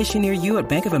 Find a location near you at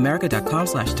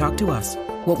bankofamerica.com/talktous.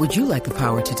 What would you like the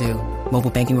power to do? Mobile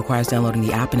banking requires downloading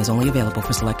the app and is only available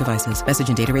for select devices. Message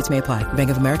and data rates may apply. Bank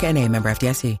of America NA, member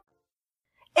FDIC.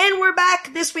 And we're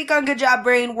back this week on Good Job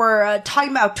Brain. We're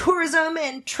talking about tourism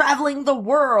and traveling the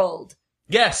world.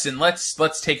 Yes, and let's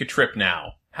take a trip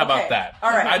now. How about that? All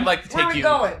right. I'd like to Where are take we you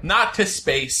going? not to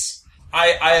space.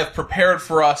 I have prepared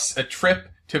for us a trip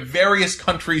to various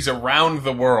countries around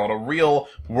the world, a real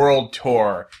world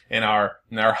tour in our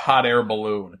hot air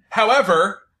balloon.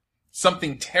 However,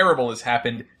 something terrible has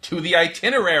happened to the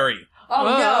itinerary.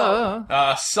 Oh,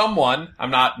 no. Someone,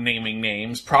 I'm not naming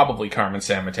names, probably Carmen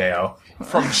Sanmateo,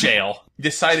 from jail,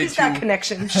 decided She's to... got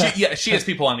connection. She has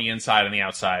people on the inside and the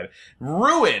outside.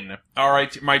 Ruin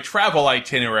my travel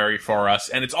itinerary for us,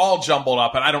 and it's all jumbled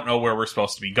up, and I don't know where we're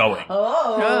supposed to be going.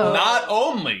 Oh. Not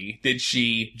only did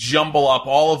she jumble up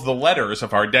all of the letters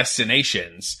of our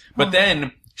destinations, but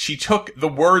then she took the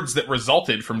words that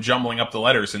resulted from jumbling up the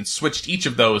letters and switched each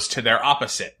of those to their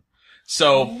opposite.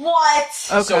 So, What?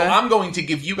 Okay. so I'm going to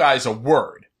give you guys a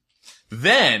word.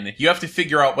 Then you have to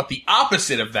figure out what the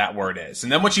opposite of that word is.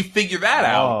 And then once you figure that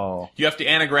out, you have to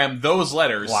anagram those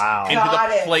letters into Got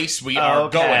the it. place we are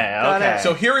going. Okay.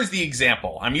 So here is the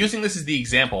example. I'm using this as the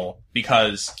example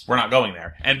because we're not going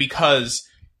there. And because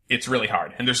it's really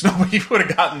hard. And there's no way you would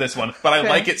have gotten this one. But I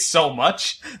like it so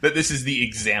much that this is the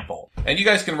example. And you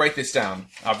guys can write this down,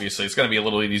 obviously. It's going to be a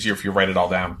little bit easier if you write it all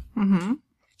down. Mm-hmm.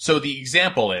 So the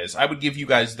example is, I would give you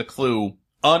guys the clue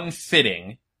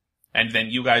unfitting, and then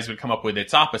you guys would come up with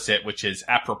its opposite, which is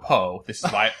apropos. This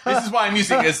is why I'm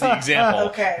using it as the example.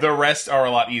 Okay. The rest are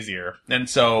a lot easier. And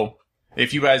so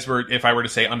if I were to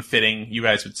say unfitting, you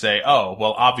guys would say, oh,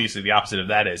 well, obviously the opposite of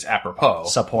that is apropos.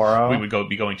 Sapporo. We would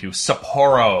be going to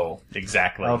Sapporo,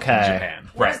 exactly. Okay. In Japan.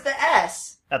 Where's Right. the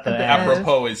S? At the At the end. end.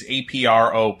 Apropos is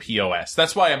APROPOS.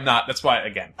 That's why,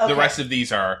 again, Okay. the rest of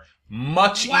these are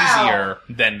much Wow. easier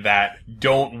than that.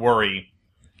 Don't worry.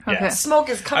 Okay. Yes. Smoke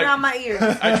is coming out my ears.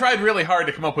 I tried really hard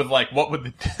to come up with, what would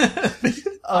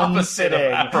the opposite of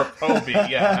Unfitting. apropos be?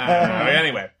 Yeah. I don't know.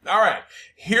 Anyway. All right.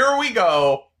 Here we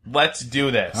go. Let's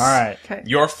do this. All right. Okay.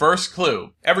 Your first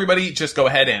clue. Everybody just go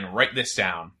ahead and write this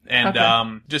down. And,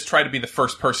 Okay. just try to be the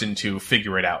first person to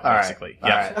figure it out, All right. basically. All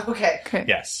Yeah. right. Okay. Okay.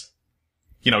 Yes.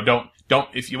 Don't,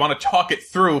 if you want to talk it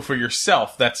through for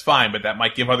yourself, that's fine, but that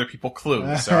might give other people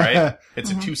clues, alright?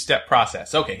 It's a two-step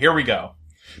process. Okay, here we go.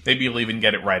 Maybe you'll even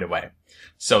get it right away.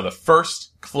 So the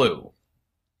first clue.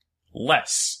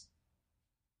 Less.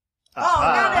 Oh,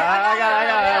 got it. I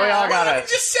got it. We all got Well, it.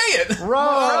 just say it.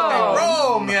 Rome.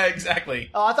 Rome. Yeah, exactly.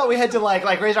 Oh, I thought we had to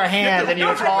raise our hand and you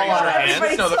would Don't call raise your on it.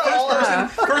 hands. No, the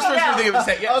first person to think of it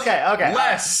say yes. Okay.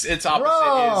 Less, its opposite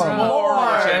is Rome. more,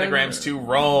 which More. anagrams to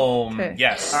Rome. Okay.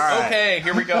 Yes. All right. Okay,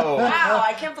 here we go. Wow,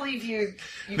 I can't believe you.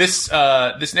 This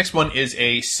next one is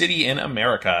a city in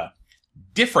America.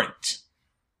 Different.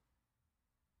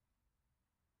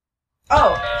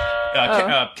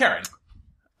 Karen.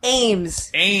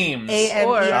 Ames. Ames.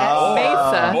 Or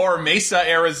Mesa. Or Mesa,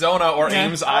 Arizona, or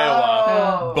Ames,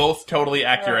 Iowa. Oh. Both totally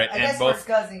accurate I and guess both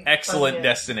we're buzzing. excellent Buzzing.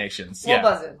 destinations. We'll Yeah.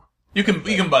 buzz in. You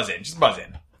can buzz in. Just buzz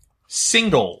in.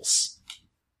 Singles.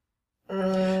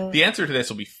 The answer to this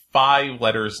will be 5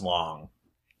 letters long.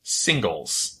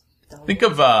 Singles. Think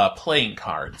of playing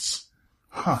cards.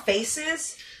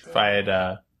 Faces? If I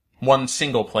had one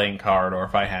single playing card, or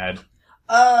if I had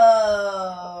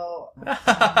Oh. no,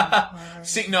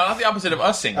 not the opposite of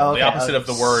a single. The Okay, opposite of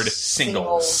the word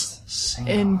singles.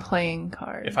 In playing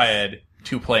cards. If I had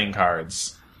 2 playing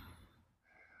cards.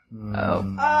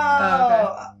 Oh.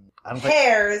 Oh. I don't think...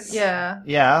 Pears. Yeah.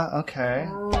 Yeah, okay.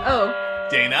 Oh.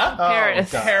 Dana?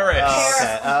 Paris. God. Paris. Oh,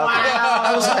 okay. Wow.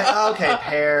 I was like, okay,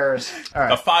 pears. All A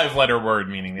right. 5-letter word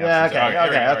meaning the Yeah, opposite. okay, here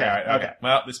we go. okay. All right.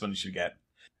 Well, this one you should get.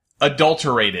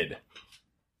 Adulterated.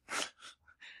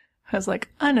 I was like,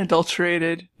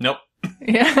 unadulterated. Nope.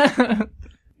 Yeah.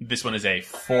 This one is a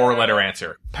 4-letter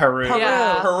answer. Peru.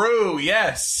 Yeah. Peru,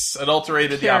 yes.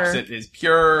 Adulterated, the Pure. opposite is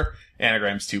pure.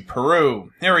 Anagrams to Peru.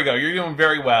 There we go. You're doing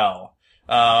very well.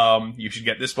 You should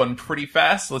get this one pretty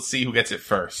fast. Let's see who gets it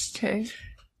first. Okay.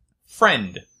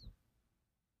 Friend.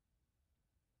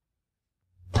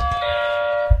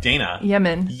 Dana.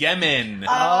 Yemen. Yemen. Oh.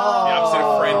 The opposite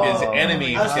of friend is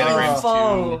enemy, which Oh. anagrams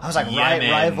Foe. to I was like, Yemen.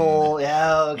 rival.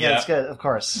 Yeah, okay, Yeah. that's good, of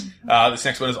course. This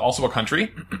next one is also a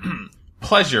country.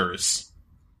 Pleasures.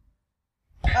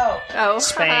 Oh.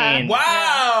 Spain.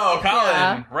 Wow, Colin.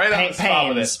 Yeah. Right on the spot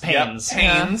with it. Pains. Yep,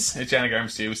 pains. It's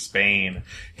anagrams to Spain.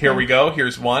 Here we go.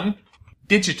 Here's one.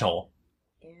 Digital.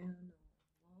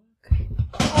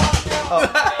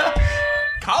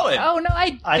 Colin. Oh, no,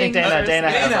 I think Dana has Dana.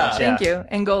 one, yeah. Thank you.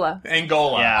 Angola.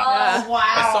 Angola. Yeah. Oh, wow.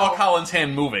 I saw Colin's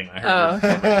hand moving. I heard Oh,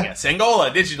 you moving. Yes.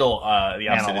 Angola, digital. The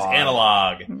opposite is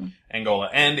analog. Angola.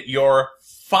 And your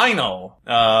final.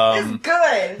 It's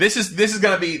good.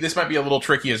 This might be a little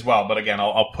tricky as well, but again,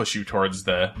 I'll push you towards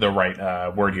the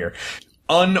right, word here.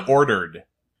 Unordered.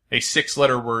 A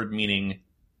 6-letter word meaning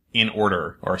in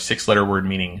order, or a 6-letter word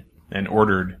meaning an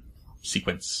ordered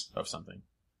sequence of something.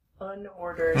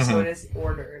 Unordered, so it is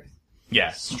ordered.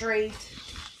 Yeah. Straight.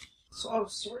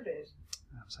 Sorted.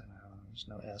 There's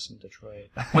no S in Detroit.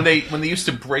 When they used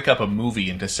to break up a movie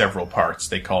into several parts,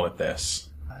 they called it this.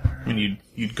 I mean,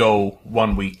 you'd go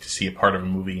one week to see a part of a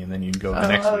movie, and then you'd go the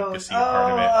next week to see a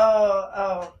part of it.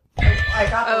 Oh. I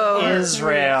got the word.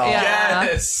 Israel. Yeah.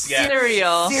 Yes.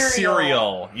 Cereal.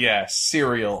 Cereal. Yes.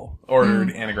 Cereal.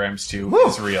 Ordered anagrams to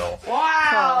Israel.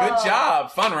 Wow. Good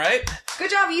job. Fun, right? Good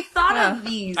job. You thought of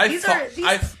these. These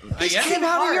Came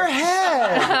out of your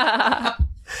head.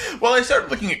 Well, I started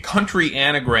looking at country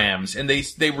anagrams, and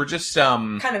they were just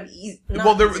kind of easy.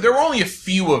 Well, there were only a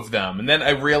few of them, and then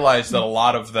I realized that a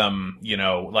lot of them,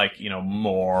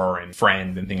 more and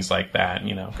friend and things like that,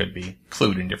 could be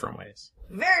clued in different ways.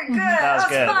 Very good. That was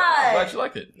good. fun. I'm glad you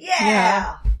liked it.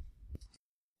 Yeah.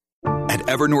 At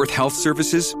Evernorth Health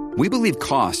Services, we believe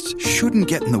costs shouldn't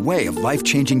get in the way of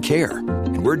life-changing care,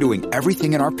 and we're doing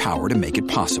everything in our power to make it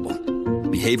possible.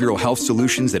 Behavioral health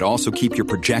solutions that also keep your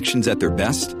projections at their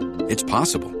best? It's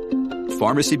possible.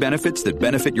 Pharmacy benefits that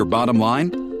benefit your bottom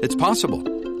line? It's possible.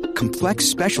 Complex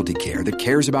specialty care that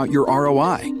cares about your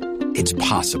ROI? It's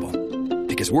possible.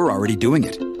 Because we're already doing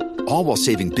it. All while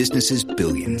saving businesses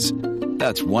billions.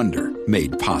 That's Wonder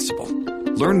made possible.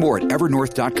 Learn more at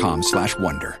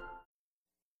evernorth.com/wonder.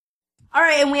 All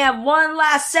right, and we have one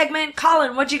last segment.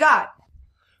 Colin, what you got?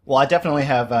 Well, I definitely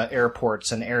have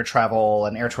airports and air travel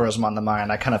and air tourism on the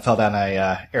mind. I kind of fell down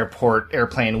a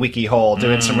airplane wiki hole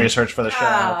doing some research for the show.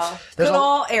 Oh, good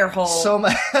old air hole. So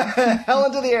much hell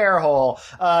into the air hole.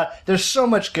 There's so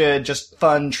much good, just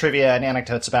fun trivia and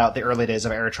anecdotes about the early days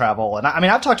of air travel. And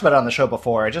I've talked about it on the show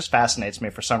before. It just fascinates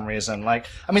me for some reason.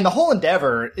 The whole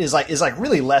endeavor is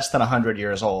really less than 100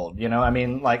 years old.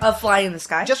 A fly in the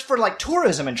sky? Just for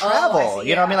tourism and travel. I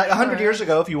see, 100 years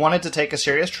ago, if you wanted to take a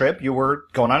serious trip, you were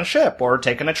going on a ship or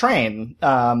taking a train.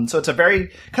 So it's a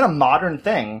very kind of modern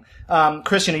thing.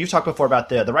 Chris, you've talked before about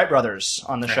the Wright brothers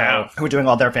on the show who were doing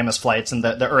all their famous flights in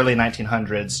the early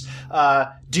 1900s.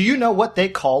 Do you know what they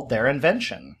called their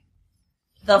invention?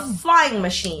 The flying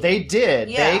machine. They did.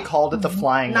 Yeah. They called it the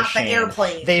flying machine. Not the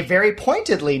airplane. They very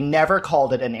pointedly never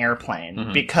called it an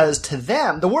airplane because to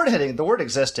them, the word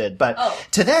existed, but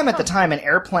to them at the time, an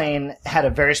airplane had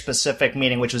a very specific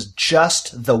meaning, which was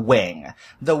just the wing.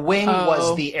 The wing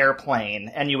was the airplane,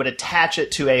 and you would attach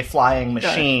it to a flying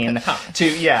machine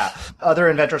Other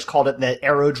inventors called it the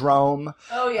aerodrome.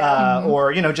 Oh, yeah.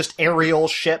 Or, just aerial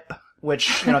ship. Which,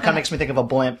 kind of makes me think of a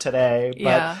blimp today.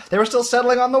 But they were still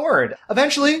settling on the word.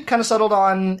 Eventually, kind of settled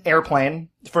on airplane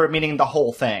for meaning the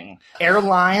whole thing.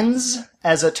 Airlines,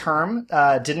 as a term,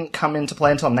 didn't come into play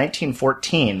until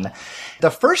 1914. The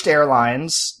first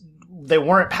airlines, they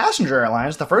weren't passenger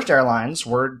airlines. The first airlines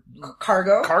were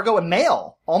cargo and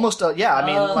mail. Almost,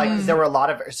 there were a lot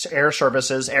of air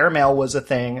services. Airmail was a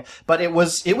thing, but it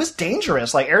was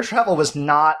dangerous. Air travel was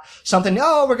not something,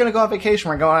 we're going to go on vacation,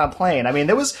 we're going on a plane.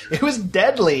 It was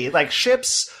deadly.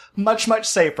 Ships, much, much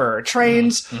safer.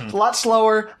 Trains, a lot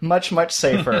slower, much, much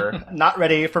safer. Not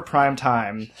ready for prime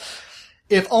time.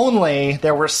 If only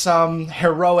there were some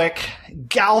heroic,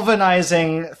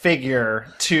 galvanizing figure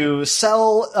to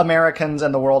sell Americans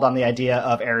and the world on the idea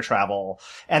of air travel.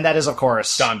 And that is, of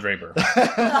course, Don Draper.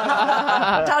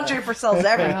 Don Draper sells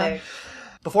everything.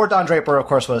 Before Don Draper, of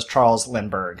course, was Charles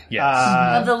Lindbergh.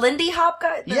 Yes. The Lindy Hop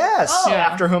guy? Yes, Oh.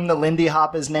 after whom the Lindy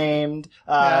Hop is named.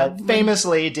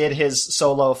 Famously did his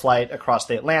solo flight across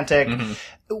the Atlantic.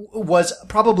 Was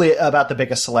probably about the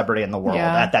biggest celebrity in the world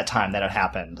at that time that it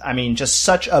happened. I mean, just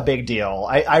such a big deal.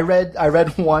 I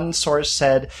read one source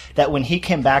said that when he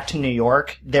came back to New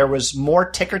York, there was more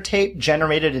ticker tape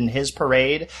generated in his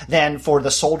parade than for the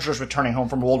soldiers returning home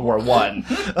from World War I.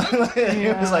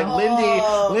 It was like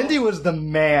Lindy was the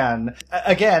man.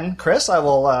 Again, Chris, I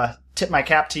will tip my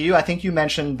cap to you. I think you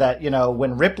mentioned that,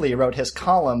 when Ripley wrote his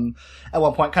column at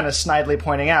one point, kind of snidely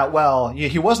pointing out, well,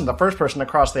 he wasn't the first person to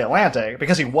cross the Atlantic,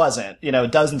 because he wasn't.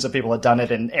 Dozens of people had done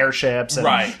it in airships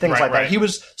and things like that. He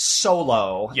was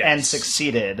solo and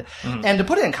succeeded. And to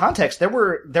put it in context, there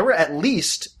were at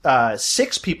least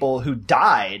 6 people who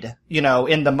died,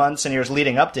 in the months and years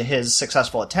leading up to his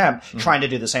successful attempt trying to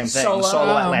do the same thing,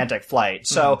 solo Atlantic flight.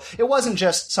 So it wasn't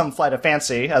just some flight of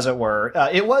fancy, as it were.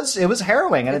 It was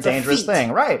harrowing and a dangerous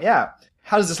thing. Right, yeah.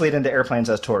 How does this lead into airplanes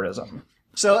as tourism?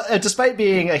 So, despite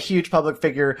being a huge public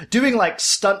figure, doing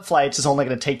stunt flights is only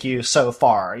going to take you so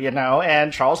far,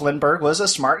 and Charles Lindbergh was a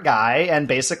smart guy and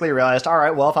basically realized, all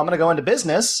right, well, if I'm going to go into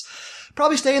business,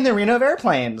 probably stay in the arena of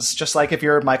airplanes. Just like if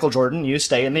you're Michael Jordan, you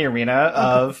stay in the arena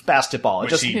of basketball. It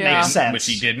just makes sense. Which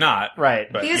he did not.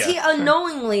 Right. But, because he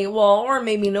unknowingly, or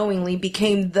maybe knowingly,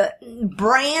 became the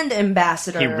brand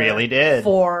ambassador. He really did.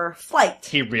 For flight.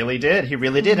 He really did.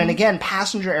 And again,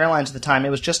 passenger airlines at the time, it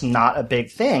was just not a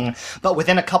big thing. But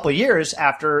within a couple years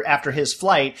after his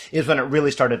flight is when it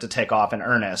really started to take off in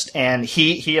earnest. And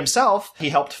he himself, he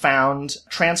helped found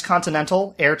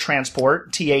Transcontinental Air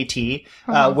Transport, TAT,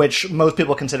 which most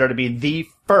people consider to be the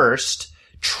first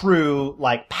true,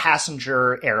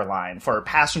 passenger airline for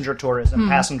passenger tourism,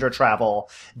 passenger travel,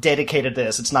 dedicated to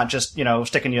this. It's not just,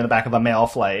 sticking you in the back of a mail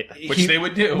flight. Which they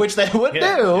would do.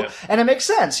 Yeah. And it makes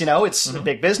sense, it's a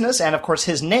big business, and of course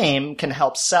his name can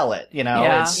help sell it,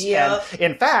 And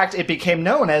in fact, it became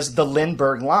known as the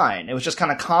Lindbergh line. It was just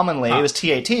kind of commonly, it was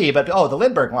TAT, but the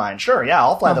Lindbergh line, sure, yeah,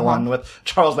 I'll fly the one with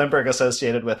Charles Lindbergh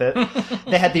associated with it.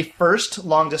 They had the first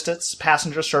long-distance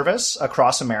passenger service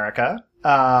across America.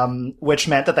 Which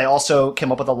meant that they also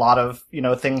came up with a lot of,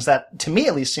 things that, to me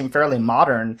at least, seem fairly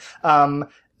modern.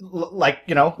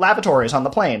 Lavatories on the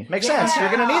plane. Makes sense.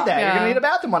 You're gonna need that. You're gonna need a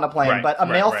bathroom on a plane. But a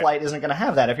mail flight isn't gonna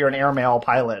have that. If you're an airmail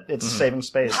pilot, it's saving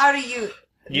space. How do you...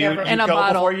 You in a go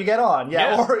bottle before you get on.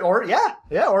 Or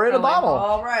in a bottle.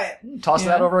 All right. Toss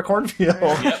that over a cornfield.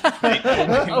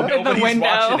 Nobody's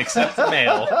watching except the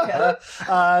mail.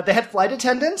 They had flight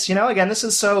attendants. Again, this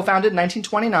is founded in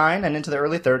 1929 and into the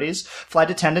early 30s. Flight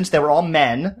attendants, they were all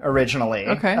men originally.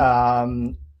 Okay.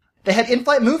 They had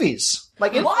in-flight movies.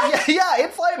 What?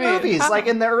 In-flight movies,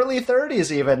 in the early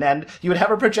 30s even, and you would have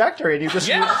a projector, and you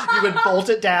would bolt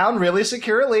it down really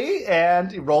securely,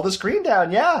 and roll the screen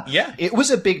down, Yeah. It was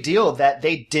a big deal that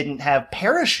they didn't have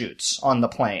parachutes on the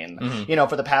plane,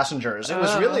 for the passengers. It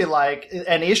was really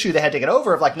an issue they had to get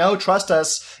over of no, trust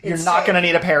us, you're not going to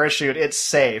need a parachute, it's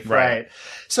safe, right?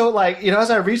 So,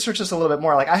 as I researched this a little bit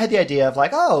more, I had the idea of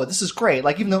oh, this is great,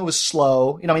 even though it was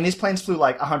slow, these planes flew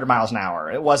 100 miles an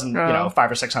hour. It wasn't,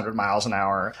 500 or 600 miles an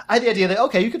hour. I had the idea that,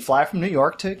 okay, you could fly from New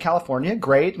York to California.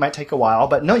 Great. It might take a while,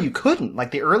 but no, you couldn't.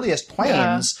 The earliest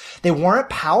planes, they weren't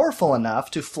powerful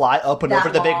enough to fly up and over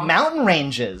the big mountain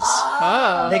ranges.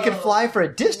 They could fly for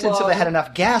a distance if they had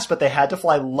enough gas, but they had to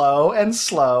fly low and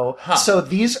slow. So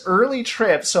these early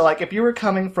trips, if you were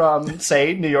coming from,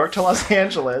 say, New York to Los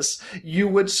Angeles, you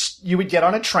would get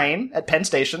on a train at Penn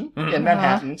Station in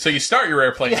Manhattan. So you start your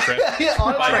airplane trip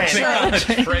on a train. On a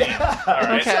train. All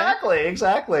right.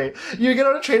 Exactly. You get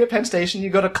on a train at Penn Station, you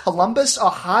go to Columbus,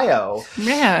 Ohio,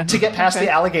 to get past the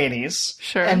Alleghenies.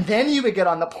 Sure. And then you would get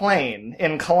on the plane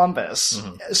in Columbus.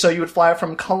 So you would fly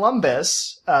from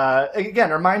Columbus, again,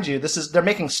 remind you, they're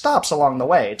making stops along the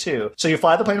way, too. So you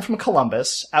fly the plane from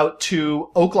Columbus out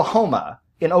to Oklahoma.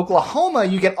 In Oklahoma,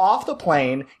 you get off the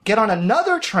plane, get on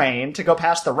another train to go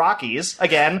past the Rockies.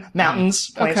 Again,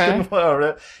 mountains, planes couldn't fly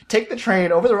over. Take the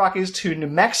train over the Rockies to New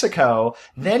Mexico.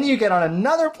 Then you get on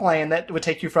another plane that would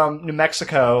take you from New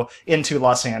Mexico into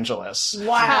Los Angeles.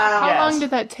 Wow. How long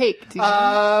did that take?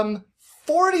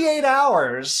 48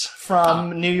 hours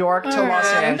from New York to Los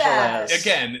Angeles.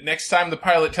 Again, next time the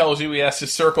pilot tells you he has to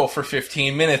circle for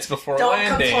 15 minutes before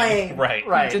landing. Complain.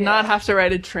 Right. Did not have to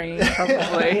ride a train,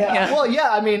 probably. Well,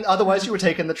 I mean, otherwise you were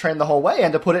taking the train the whole way.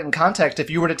 And to put it in context,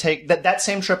 if you were to take that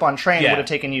same trip on train would have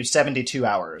taken you 72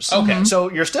 hours. Okay.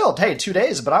 So you're still, 2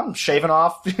 days, but I'm shaving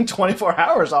off 24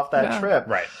 hours off that trip.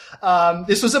 Right.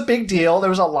 This was a big deal.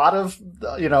 There was a lot of,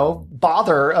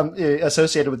 bother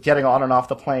associated with getting on and off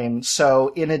the plane.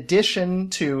 So in addition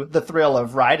to the thrill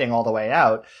of riding all the way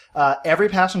out, every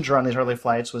passenger on these early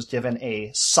flights was given a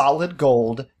solid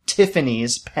gold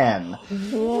Tiffany's pen.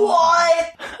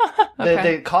 What?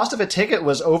 The cost of a ticket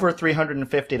was over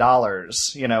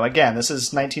 $350. Again, this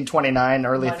is 1929,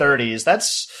 early 30s.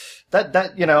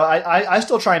 I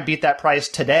still try and beat that price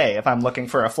today if I'm looking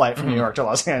for a flight from New York to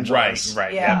Los Angeles.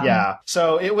 Right. Yeah.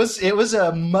 So it was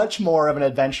a much more of an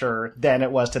adventure than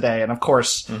it was today. And of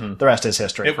course, the rest is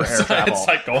history for air travel. It's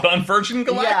like going on Virgin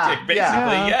Galactic, basically.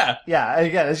 Yeah.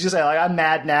 Again, as you say, I'm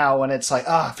mad now when it's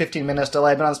 15 minutes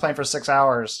delay. I've been on this plane for 6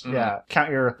 hours. Yeah. Count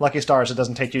your lucky stars. It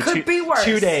doesn't take you Could be worse.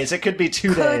 2 days. It could be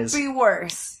 2 days. Could be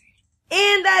worse.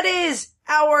 And that is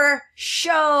our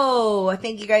show.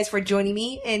 Thank you guys for joining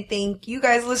me, and thank you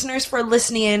guys listeners for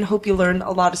listening in. Hope you learned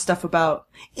a lot of stuff about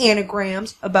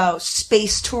anagrams, about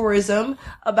space tourism,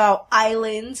 about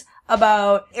islands,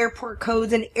 about airport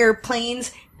codes and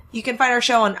airplanes. You can find our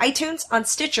show on iTunes, on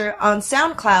Stitcher, on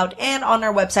SoundCloud, and on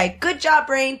our website,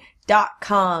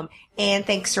 goodjobbrain.com. And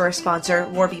thanks to our sponsor,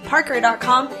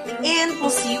 warbyparker.com. And we'll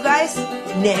see you guys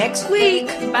next week.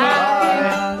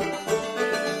 Bye.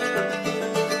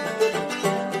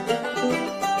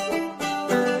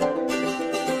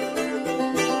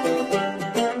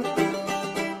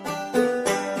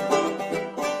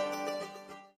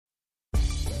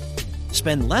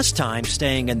 Spend less time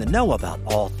staying in the know about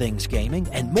all things gaming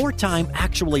and more time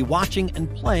actually watching and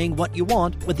playing what you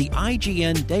want with the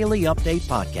IGN Daily Update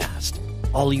podcast.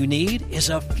 All you need is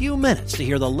a few minutes to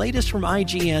hear the latest from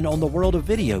IGN on the world of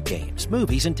video games,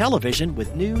 movies, and television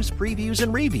with news, previews,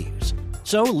 and reviews.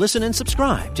 So listen and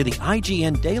subscribe to the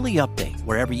IGN Daily Update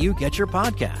wherever you get your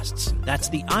podcasts. That's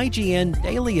the IGN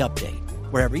Daily Update,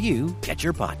 wherever you get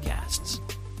your podcasts.